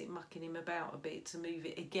know, is it mucking him about a bit to move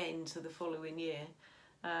it again to the following year?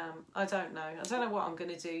 I don't know what I'm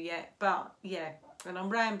going to do yet, but yeah, and I'm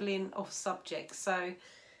rambling off subject, so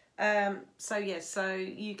so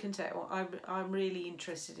you can tell I'm really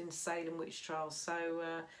interested in Salem witch trials,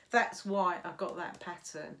 so that's why I got that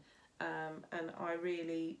pattern, and I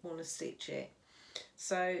really want to stitch it.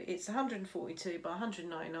 So it's 142 by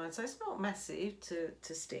 199, so it's not massive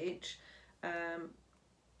to stitch.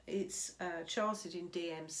 It's charted in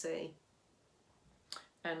DMC,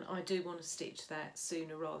 and I do want to stitch that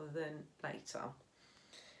sooner rather than later.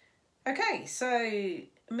 Okay, so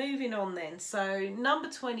moving on then. So number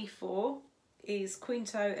 24 is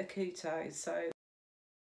Quinto Acuto. So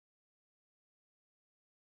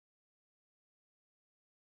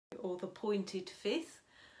or the Pointed Fifth,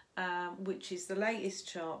 which is the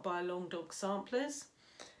latest chart by Long Dog Samplers.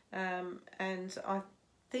 And I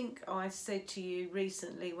think I said to you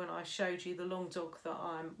recently when I showed you the long dog that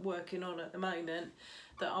I'm working on at the moment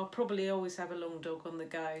that I'll probably always have a long dog on the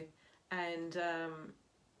go, and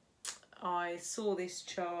I saw this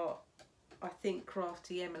chart, I think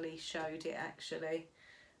Crafty Emily showed it actually,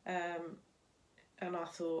 and I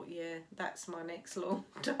thought, yeah, that's my next long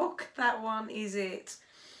dog, that one is it.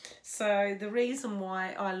 So the reason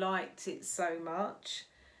why I liked it so much,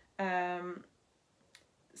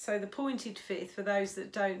 so the Pointed Fifth, for those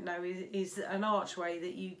that don't know, is an archway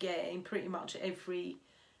that you get in pretty much every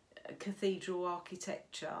cathedral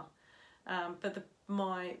architecture. But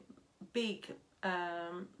my big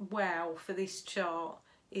wow for this chart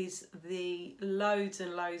is the loads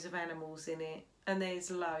and loads of animals in it. And there's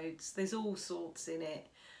loads, there's all sorts in it.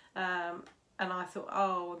 And I thought,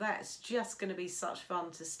 oh, that's just going to be such fun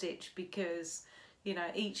to stitch, because, you know,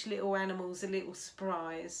 each little animal's a little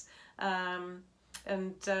surprise. And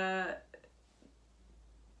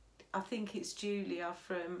I think it's Julia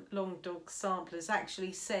from Long Dog Samplers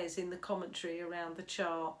actually says in the commentary around the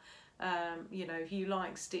chart, you know, if you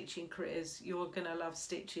like stitching critters, you're going to love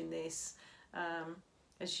stitching this.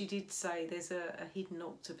 As she did say, there's a hidden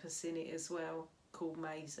octopus in it as well called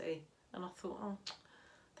Maisie. And I thought, oh,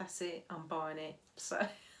 that's it, I'm buying it. So,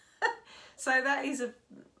 so that is,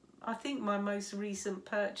 I think, my most recent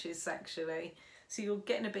purchase actually. So you're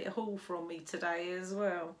getting a bit of haul from me today as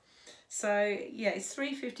well. So yeah, it's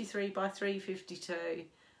 353 by 352,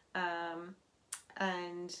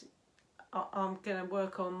 and I'm going to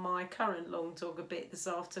work on my current long dog a bit this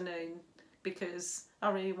afternoon, because I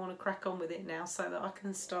really want to crack on with it now so that I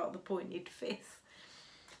can start the Pointed Fifth.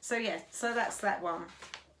 So yeah, so that's that one.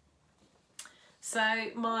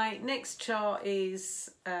 So my next chart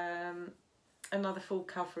is another full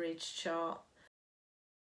coverage chart.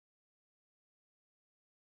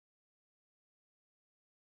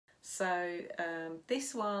 So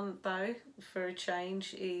this one, though, for a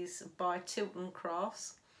change, is by Tilton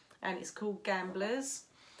Crafts, and it's called Gamblers.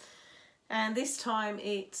 And this time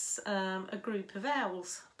it's a group of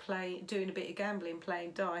owls doing a bit of gambling,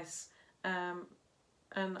 playing dice. And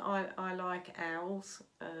I like owls,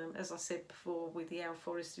 as I said before, with the Owl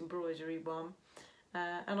Forest embroidery one.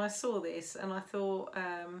 And I saw this and I thought,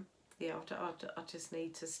 yeah, I just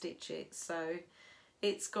need to stitch it. So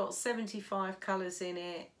it's got 75 colours in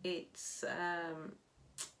it. It's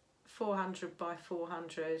 400 by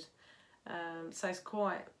 400, so it's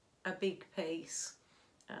quite a big piece.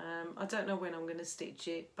 I don't know when I'm going to stitch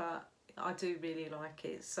it, but I do really like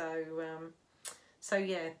it. So so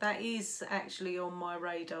yeah, that is actually on my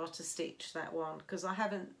radar to stitch that one, because I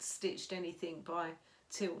haven't stitched anything by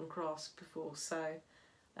Tilton Crafts before, so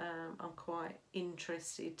I'm quite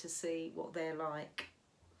interested to see what they're like.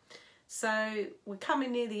 So we're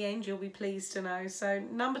coming near the end, you'll be pleased to know. So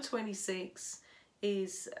number 26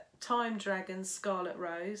 is Time Dragon Scarlet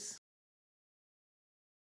Rose.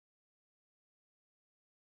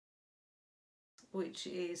 Which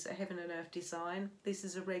is a Heaven and Earth design. This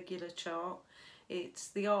is a regular chart. It's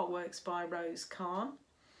the artwork's by Rose Khan.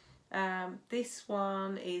 This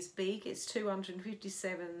one is big. It's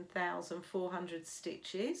 257,400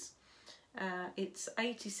 stitches. It's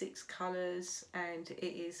 86 colours, and it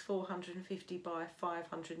is 450 by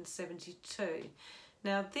 572.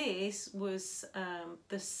 Now this was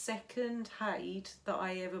the second Haid that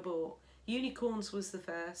I ever bought. Unicorns was the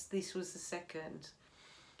first, this was the second.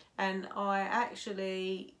 And I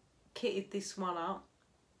actually kitted this one up,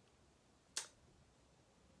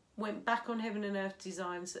 went back on Heaven and Earth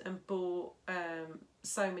Designs and bought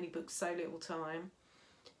So Many Books, So Little Time.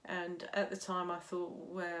 And at the time I thought,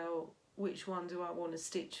 well, which one do I want to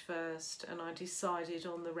stitch first? And I decided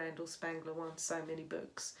on the Randall Spangler one, So Many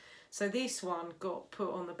Books. So this one got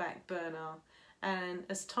put on the back burner, and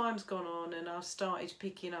as time's gone on and I've started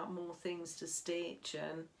picking up more things to stitch,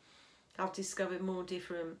 and I've discovered more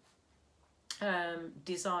different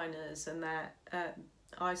designers and that.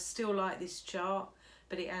 I still like this chart,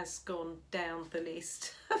 but it has gone down the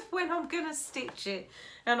list of when I'm going to stitch it,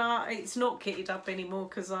 and it's not kitted up anymore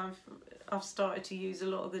because I've started to use a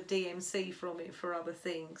lot of the DMC from it for other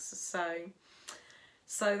things.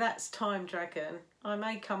 So that's Time Dragon. I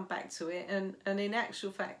may come back to it, and in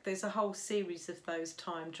actual fact there's a whole series of those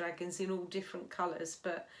Time Dragons in all different colours,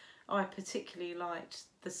 but I particularly liked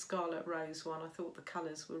the Scarlet Rose one. I thought the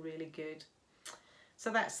colours were really good.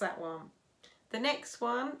 So that's that one. The next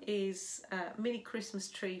one is Mini Christmas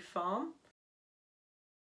Tree Farm.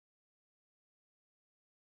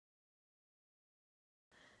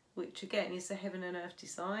 Which again is a Heaven and Earth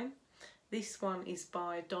design. This one is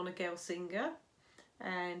by Donna Gelsinger,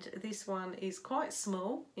 and this one is quite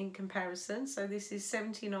small in comparison. So this is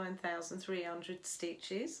 79,300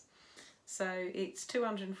 stitches. So it's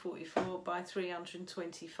 244 by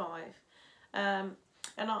 325. And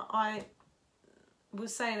I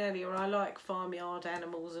was saying earlier, I like farmyard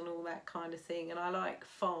animals and all that kind of thing, and I like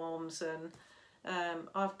farms, and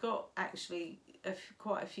I've got actually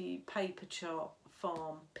quite a few paper chart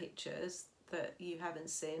farm pictures that you haven't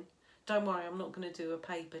seen. Don't worry, I'm not going to do a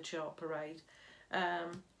paper chart parade.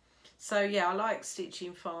 So yeah, I like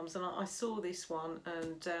stitching farms, and I saw this one,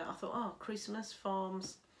 and I thought, oh, Christmas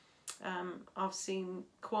farms. I've seen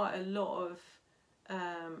quite a lot of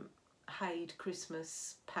Haid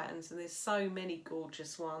Christmas patterns, and there's so many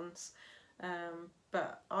gorgeous ones,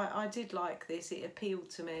 but I did like this. It appealed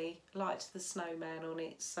to me. Liked the snowman on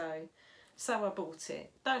it, so I bought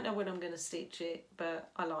it. Don't know when I'm going to stitch it, but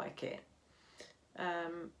I like it.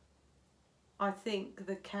 I think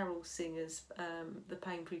the Carol Singers, the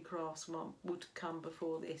Painfree Crafts one, would come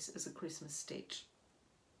before this as a Christmas stitch.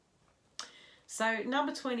 So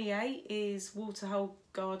number 28 is Waterhole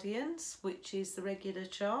Guardians, which is the regular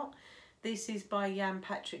chart. This is by Jan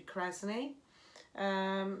Patrick Krasny,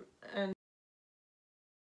 and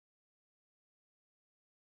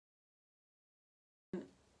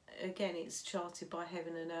again it's charted by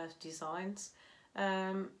Heaven and Earth Designs.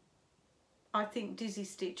 I think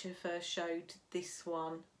Dizzystitcher first showed this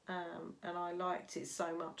one, and I liked it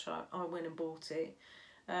so much I went and bought it.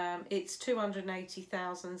 It's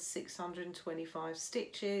 280,625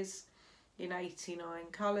 stitches in 89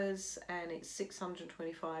 colours, and it's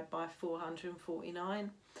 625 by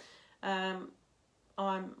 449.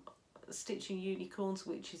 I'm stitching Unicorns,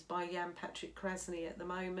 which is by Jan Patrick Krasny at the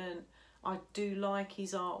moment. I do like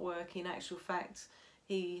his artwork. In actual fact,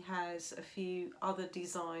 he has a few other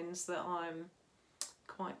designs that I'm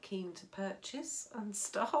quite keen to purchase and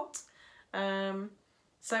start.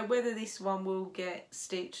 So whether this one will get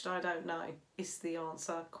stitched, I don't know. Is the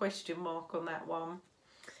answer. Question mark on that one.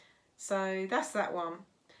 So that's that one.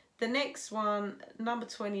 The next one, number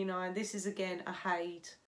 29, this is again a Haid.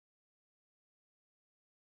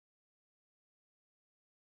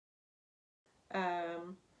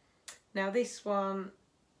 Now this one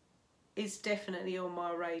is definitely on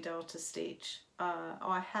my radar to stitch.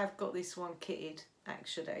 I have got this one kitted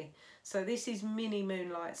actually. So this is Mini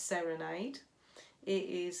Moonlight Serenade. It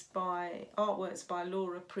is by artworks by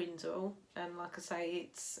Laura Prindle, and like I say,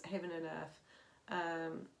 it's Heaven and Earth.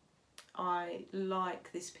 I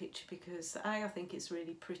like this picture because A, I think it's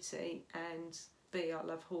really pretty, and B, I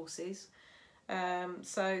love horses.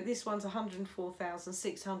 So this one's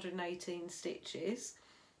 104,618 stitches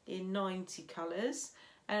in 90 colours,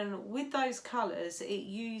 and with those colours it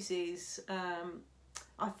uses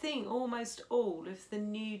I think almost all of the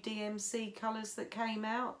new DMC colours that came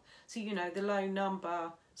out. So you know, the low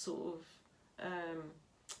number sort of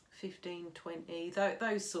 15, 20,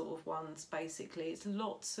 those sort of ones basically. It's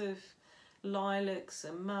lots of lilacs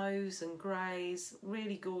and mauves and greys,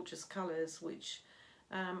 really gorgeous colours, which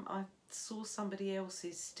I saw somebody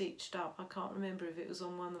else's stitched up. I can't remember if it was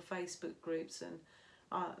on one of the Facebook groups, and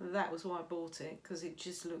that was why I bought it, because it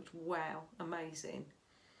just looked wow, amazing.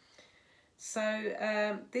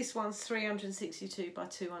 So this one's 362 by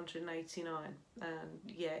 289, and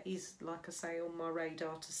yeah, is, like I say, on my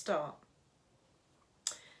radar to start.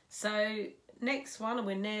 So next one, and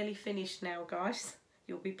we're nearly finished now, guys.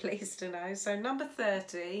 You'll be pleased to know. So number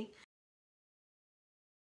 30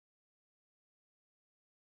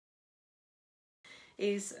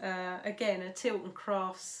 is again a Tilton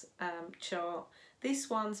Crafts chart. This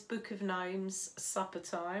one's Book of Gnomes Supper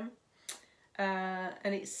Time,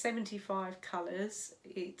 and it's 75 colours.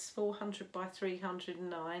 It's 400 by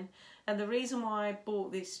 309, and the reason why I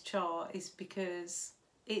bought this chart is because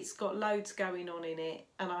it's got loads going on in it,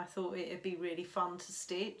 and I thought it'd be really fun to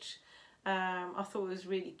stitch. I thought it was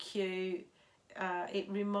really cute. It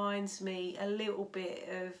reminds me a little bit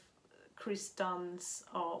of Chris Dunn's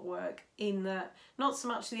artwork, in that not so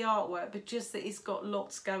much the artwork but just that it's got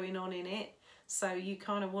lots going on in it, so you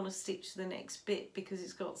kind of want to stitch the next bit because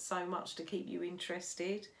it's got so much to keep you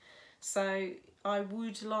interested. So I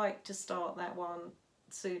would like to start that one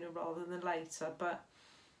sooner rather than later, but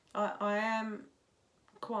I am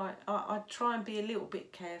quite, I try and be a little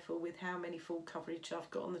bit careful with how many full coverage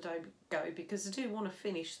I've got on the go, because I do want to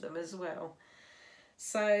finish them as well.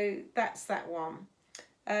 So that's that one.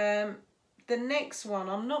 The next one,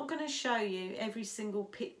 I'm not going to show you every single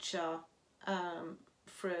picture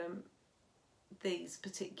from these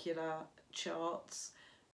particular charts.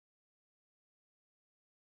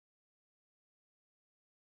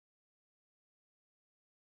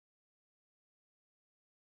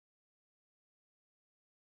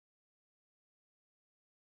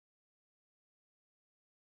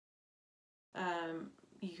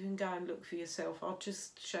 You can go and look for yourself. I'll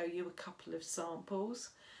just show you a couple of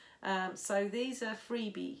samples. So these are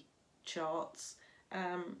freebie charts,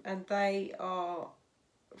 and they are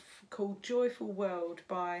called Joyful World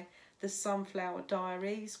by the Sunflower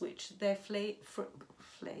Diaries, which they're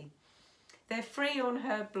they're free on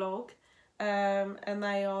her blog, and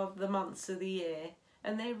they are the months of the year,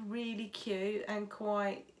 and they're really cute and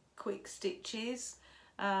quite quick stitches.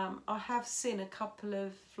 I have seen a couple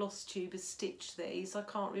of Flosstubers stitch these. I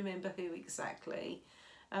can't remember who exactly,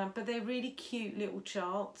 but they're really cute little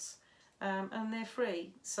charts, and they're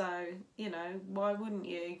free, so you know, why wouldn't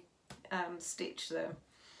you stitch them?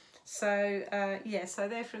 So yeah, so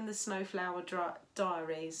they're from the Snowflower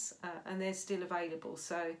Diaries, and they're still available,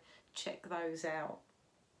 so check those out.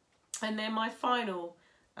 And then my final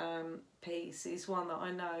piece is one that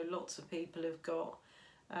I know lots of people have got,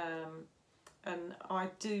 and I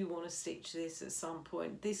do want to stitch this at some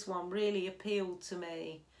point. This one really appealed to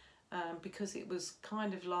me because it was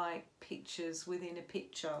kind of like pictures within a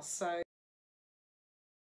picture. So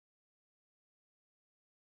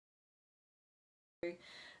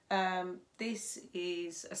this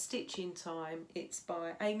is A Stitch in Time. It's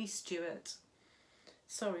by Amy Stewart.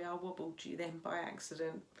 Sorry, I wobbled you then by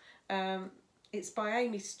accident. It's by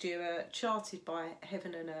Amy Stewart, charted by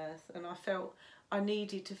Heaven and Earth, and I felt I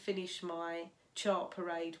needed to finish my chart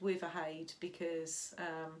parade with a Haid because,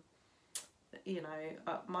 you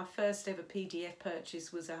know, my first ever PDF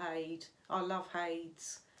purchase was a Haid. I love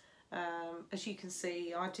Haids. As you can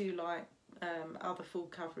see, I do like other full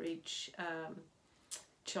coverage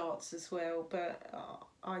charts as well, but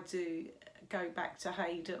I do go back to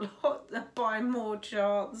Haid a lot, buy more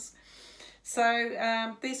charts. So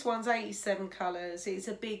this one's 87 colours. It's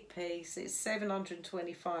a big piece. It's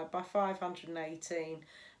 725 by 518,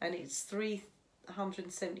 and it's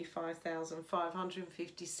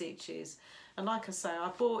 375,550 stitches. And like I say, I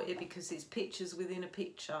bought it because it's pictures within a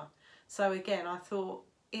picture. So again, I thought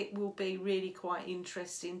it will be really quite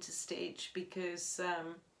interesting to stitch because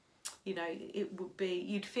you know, it would be,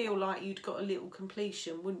 you'd feel like you'd got a little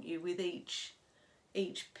completion, wouldn't you, with each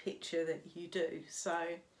picture that you do.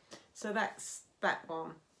 So that's that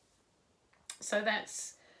one. So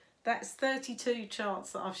that's 32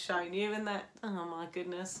 charts that I've shown you, and that, oh my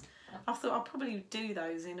goodness, I thought I'd probably do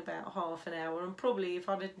those in about half an hour, and probably if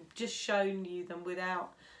I'd have just shown you them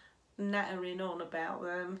without nattering on about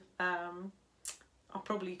them, I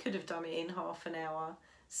probably could have done it in half an hour.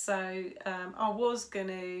 So I was going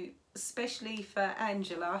to, especially for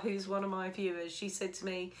Angela, who's one of my viewers, she said to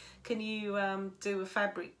me, can you do a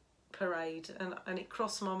fabric parade? And it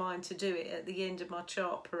crossed my mind to do it at the end of my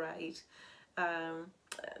chart parade.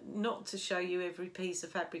 Not to show you every piece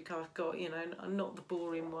of fabric I've got, you know, not the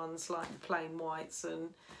boring ones like the plain whites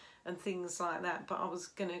and things like that, but I was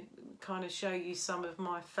going to kind of show you some of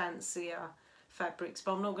my fancier fabrics,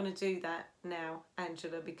 but I'm not going to do that now,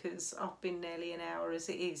 Angela, because I've been nearly an hour as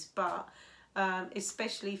it is. But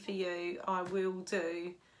especially for you, I will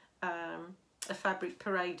do a fabric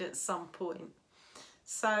parade at some point.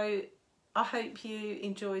 So I hope you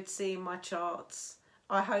enjoyed seeing my charts.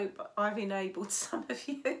 I hope I've enabled some of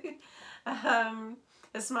you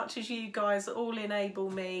as much as you guys all enable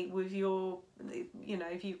me with your, you know,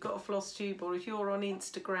 if you've got a floss tube or if you're on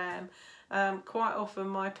Instagram. Quite often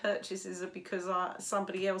my purchases are because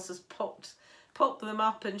somebody else has popped them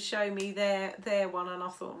up and show me their one, and I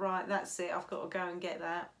thought, right, that's it, I've got to go and get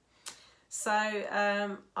that. So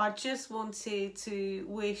I just wanted to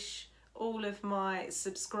wish all of my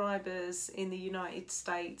subscribers in the United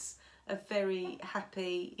States a very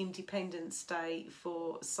happy Independence Day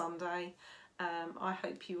for Sunday. I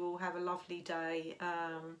hope you all have a lovely day,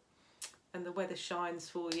 and the weather shines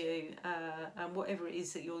for you, and whatever it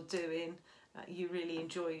is that you're doing, you really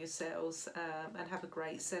enjoy yourselves and have a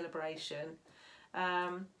great celebration.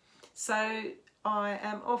 So I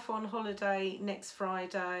am off on holiday next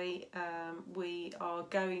Friday. We are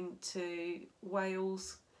going to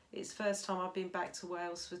Wales. It's the first time I've been back to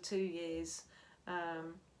Wales for 2 years,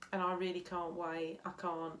 and I really can't wait. I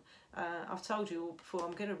can't. I've told you all before,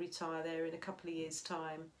 I'm going to retire there in a couple of years'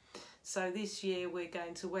 time. So this year we're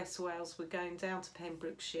going to West Wales. We're going down to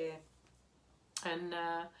Pembrokeshire, and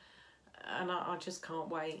I just can't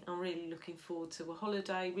wait. I'm really looking forward to a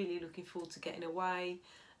holiday. Really looking forward to getting away.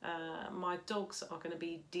 My dogs are going to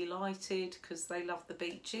be delighted because they love the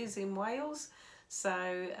beaches in Wales.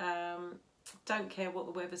 So don't care what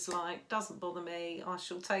the weather's like, doesn't bother me. I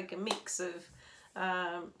shall take a mix of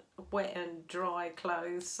wet and dry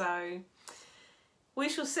clothes, so we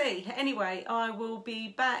shall see. Anyway, I will be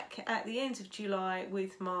back at the end of July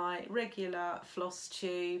with my regular floss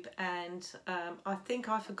tube, and I think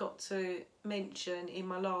I forgot to mention in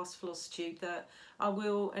my last floss tube that I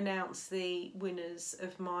will announce the winners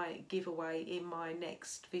of my giveaway in my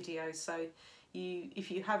next video. So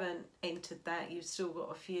if you haven't entered that, you've still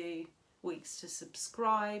got a few weeks to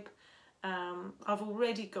subscribe. I've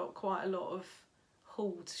already got quite a lot of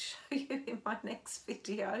haul to show you in my next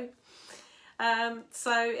video.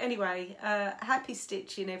 So anyway, happy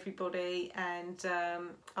stitching everybody, and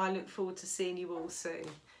I look forward to seeing you all soon.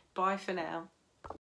 Bye for now.